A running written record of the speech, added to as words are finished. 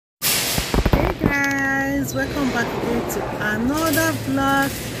Guys, welcome back again to another vlog.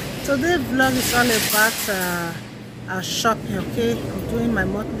 Today's vlog is all about shopping. Okay, I'm doing my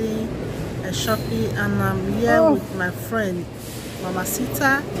monthly shopping, and I'm here with my friend Mama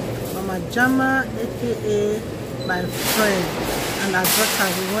Sita, Mama Jama, aka my friend, and our daughter.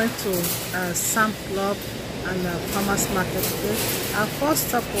 We went to Sam Club and Farmers Market. Okay, our first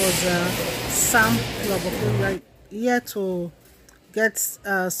stop was Sam Club. Okay, we are here to get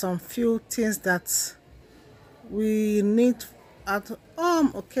some few things that we need at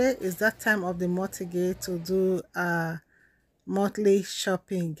home. Okay, it's that time of the month again to do monthly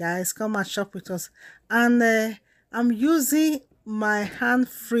shopping. Guys, come and shop with us. And I'm using my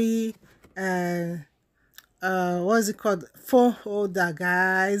hand-free what's it called, phone holder.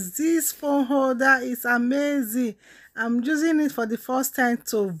 Guys, this phone holder is amazing. I'm using it for the first time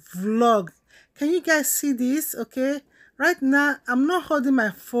to vlog. Can you guys see this? Okay, right now I'm not holding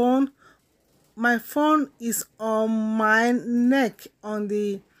my phone. My phone is on my neck, on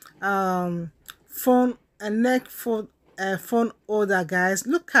the phone phone holder. Guys,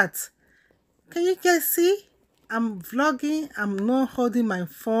 look at, can you guys see? I'm vlogging, I'm not holding my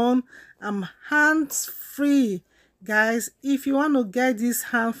phone, I'm hands free. Guys, if you want to get this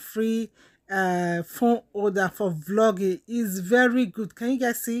hand free phone holder for vlogging, is very good. Can you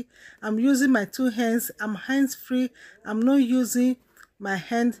guys see? I'm using my two hands. I'm hands free. I'm not using my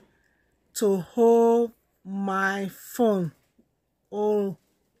hand to hold my phone. Oh,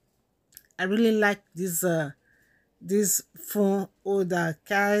 I really like this phone holder.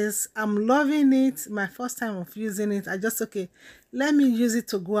 Guys, I'm loving it. My first time of using it. I just, okay, let me use it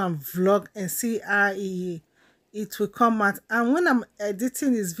to go and vlog and see how it will come out. And when I'm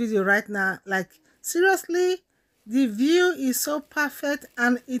editing this video right now, like, seriously, the view is so perfect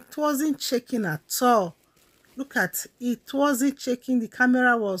and it wasn't shaking at all. Look at it, wasn't shaking. The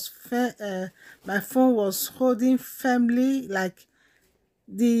camera was my phone was holding firmly, like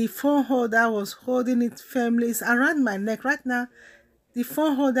the phone holder was holding it firmly. It's around my neck right now. The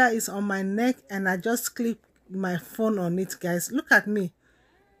phone holder is on my neck and I just clip my phone on it. Guys, look at me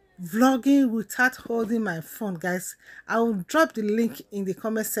vlogging without holding my phone. Guys, I will drop the link in the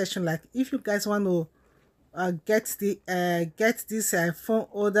comment section. Like, if you guys want to get this phone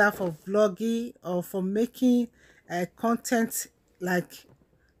holder for vlogging or for making content, like,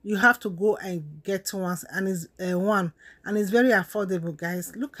 you have to go and get one, and it's very affordable.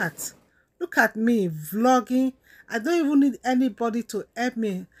 Guys, look at me vlogging. I don't even need anybody to help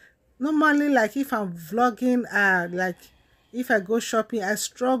me. Normally, like, if I'm vlogging, like, if I go shopping, I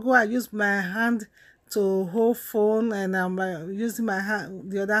struggle. I use my hand to hold phone, and I'm using my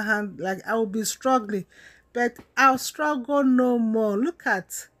hand, the other hand, like, I will be struggling. But I'll struggle no more. Look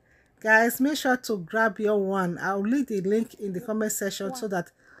at, guys, make sure to grab your one. I'll leave the link in the comment section so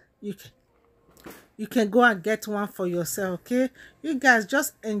that you can go and get one for yourself. Okay, you guys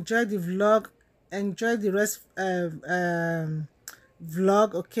just enjoy the vlog, enjoy the rest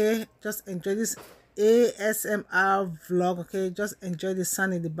vlog. Okay, just enjoy this ASMR vlog. Okay, just enjoy the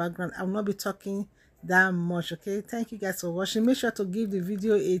sun in the background. I will not be talking that much. Okay, thank you guys for watching. Make sure to give the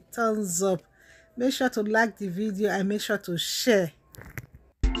video a thumbs up. Make sure to like the video and make sure to share.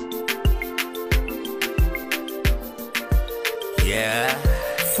 Yeah.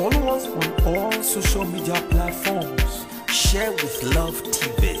 Follow us on all social media platforms. Share with Love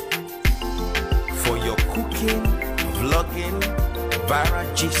TV for your cooking, vlogging, viral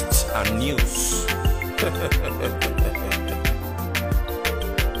gists and news.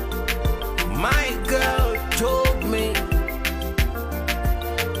 My girl told me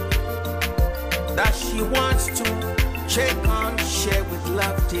that she wants to check on Share with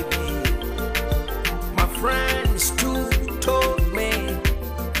Love TV. My friends too told me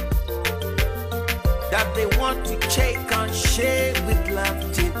that they want to check on Share with Love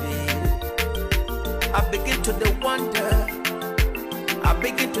TV. I begin to wonder.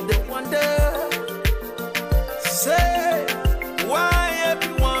 Say, why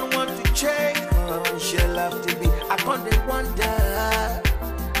everyone want to check on Share Love TV? I can't wonder.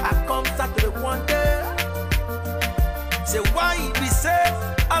 I come start to wonder. Say, why it be said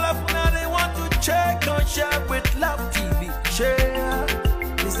all of now they want to check on Share with Love TV? Share,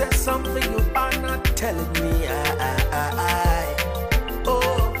 is there something you are not telling me?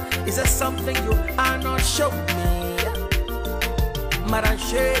 Oh, is there something you are not showing me? Madam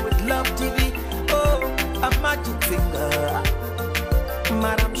Share with Love TV, oh, a magic finger.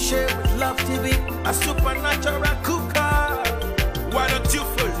 Madam Share with Love TV, a supernatural cooker. Why don't you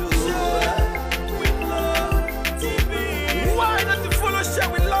follow Share with Love TV? Why don't you follow Share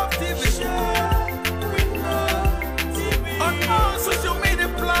with Love TV? Share with Love TV on all social media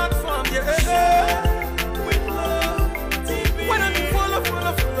platforms. Yeah.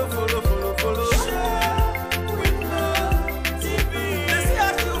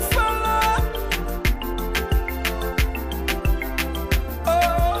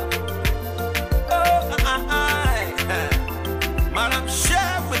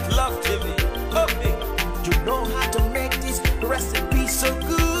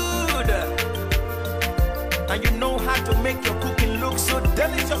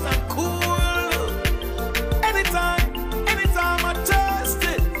 delicious and cool. Anytime I taste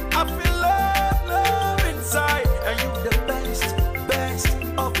it, I feel love inside. And you the best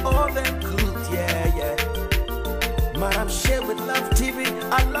of all them good, yeah. Madam Share with Love TV,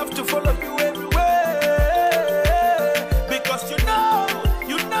 I love to follow you everywhere. Because you know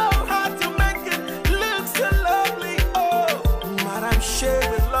how to make it look so lovely. Oh, Madam Share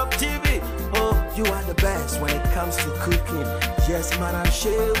with Love TV, oh, you are the best when it comes to cooking. Yes, Madam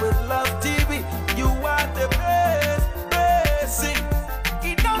Share with Love TV, you are the best. See,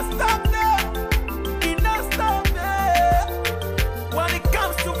 it don't stop there. When it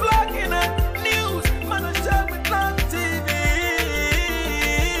comes to vlogging and news, Madam Share with Love TV.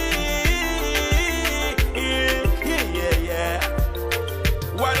 Yeah.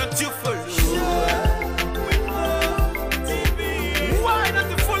 Why don't you follow? Share with Love TV. Why don't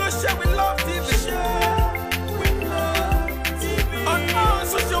you follow Share with Love TV? Share with Love TV. On all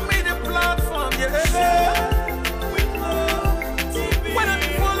social media platforms, yeah. Share with Love TV. Why don't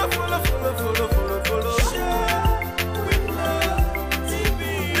you follow? Share with Love TV.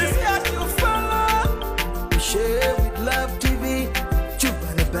 This is you follow. Share with Love TV. You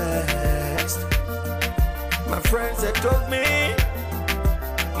are the best. My friends that told me,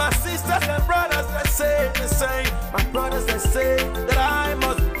 my sisters and brothers that say the same. My brothers that say that I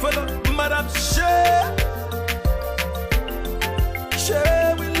must follow Madam Share.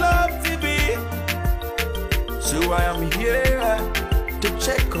 Share with Love TV. So I am here to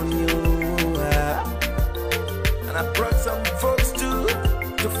check on you. And I brought some folks to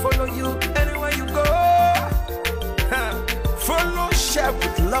follow you anywhere you go. Follow Share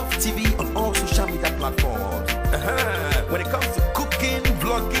with Love TV on all social media platforms. When it comes to cooking,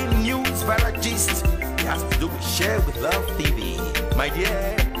 vlogging, news, viral gist, it has to do with Share with Love TV. My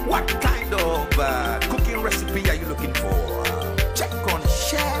dear, what kind of cooking recipe are you looking for? Check on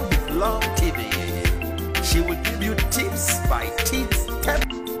Share with Love TV. She will give you tips by tips.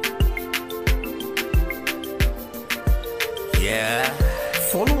 Yeah.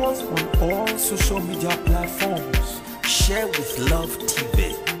 Follow us on all social media platforms. Share with Love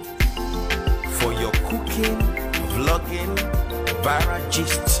TV. For your cooking, vlogging, viral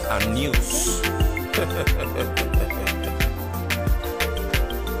gist and news.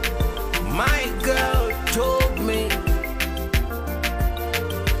 My girl told me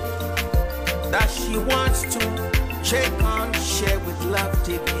that she wants to check on Share with Love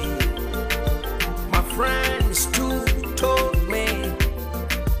TV. My friends too told me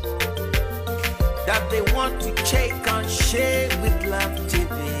that they want to check on Share with Love TV.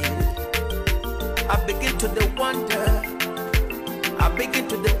 I begin to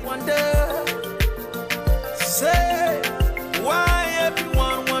wonder, say, why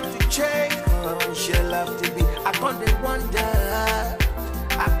everyone want to check on Share Love TV? I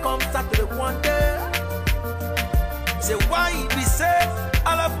come start to wonder, say, why it be said,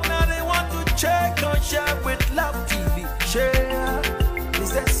 all of now they want to check on Share with Love TV. Share,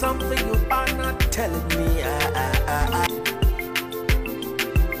 is there something you are not telling me?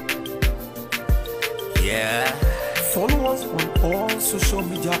 Yeah. Follow us on all social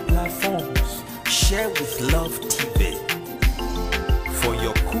media platforms. Share with Love TV. For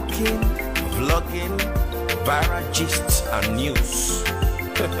your cooking, vlogging, viral gist and news.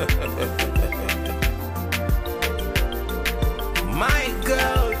 My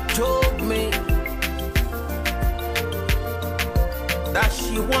girl told me that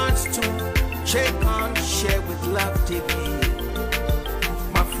she wants to check on Share with Love TV.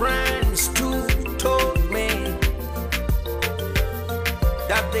 My friends too told me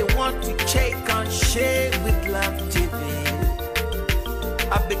that they want to check on Share with Love TV.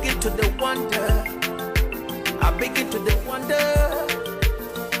 I begin to wonder,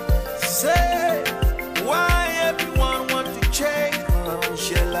 say, why everyone want to check on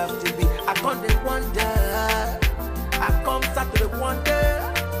Share Love TV. I come start to wonder,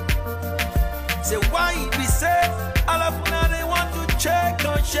 say, why it be said, all of now they want to check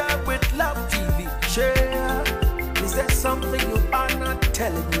on Share with Love TV. Share, is there something you are not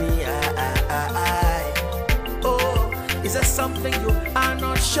telling me? Oh, is there something you are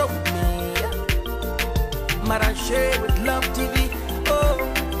not showing me? Madam Share with Love TV, oh,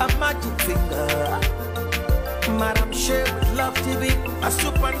 a magic finger. Madam Share with Love TV, a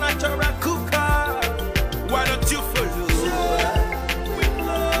supernatural cooker. Why don't you follow? Share with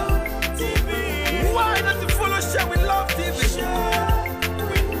Love TV. Why don't you follow Share with Love TV? Share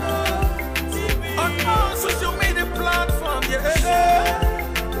with Love TV. On all social media platforms, yeah. Share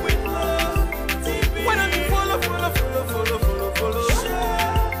with Love TV. Why don't you follow? Share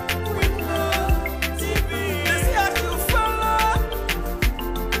with Love TV. This is how you follow.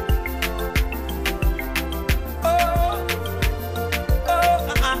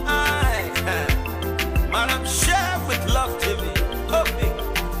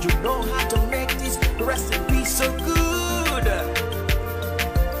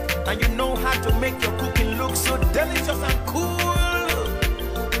 and you know how to make your cooking look so delicious and cool.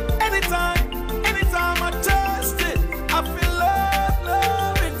 Anytime I taste it, I feel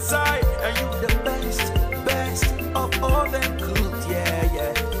love inside. And you the best of all them cooked,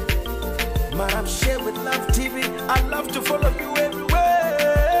 yeah. Madam Share with Love TV, I love to follow you everywhere.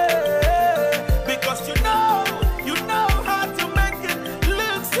 Because you know how to make it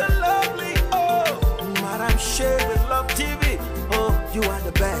look so lovely. Oh, Madam Share with Love TV, oh, you are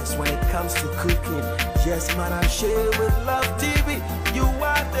the best when it comes to cooking. Yes, Madam Share with Love TV, you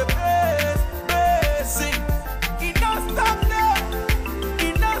are the best. Sing, it don't stop there.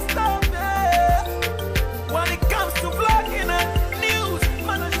 When it comes to vlogging and news,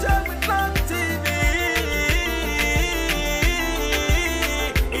 Madam Share with Love TV.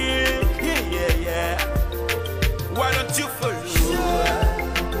 Yeah. Why don't you follow?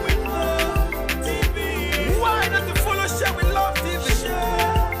 Why don't you follow Share with Love TV?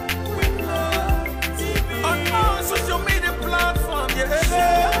 On all social media platforms,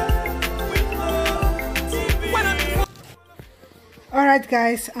 yeah. Alright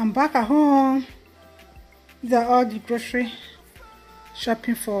guys, I'm back at home. These are all the grocery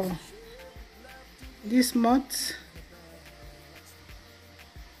shopping for this month.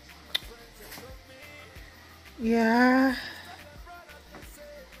 Yeah,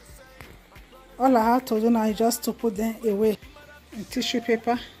 all I have to do now is just to put them away in tissue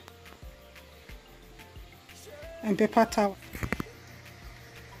paper and paper towel.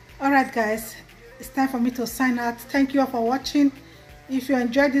 Alright guys, it's time for me to sign out. Thank you all for watching. If you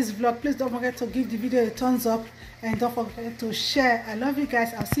enjoyed this vlog, please don't forget to give the video a thumbs up and don't forget to share. I love you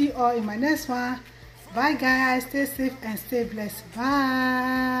guys. I'll see you all in my next one. Bye guys, stay safe and stay blessed. Bye.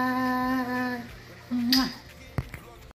 Mwah.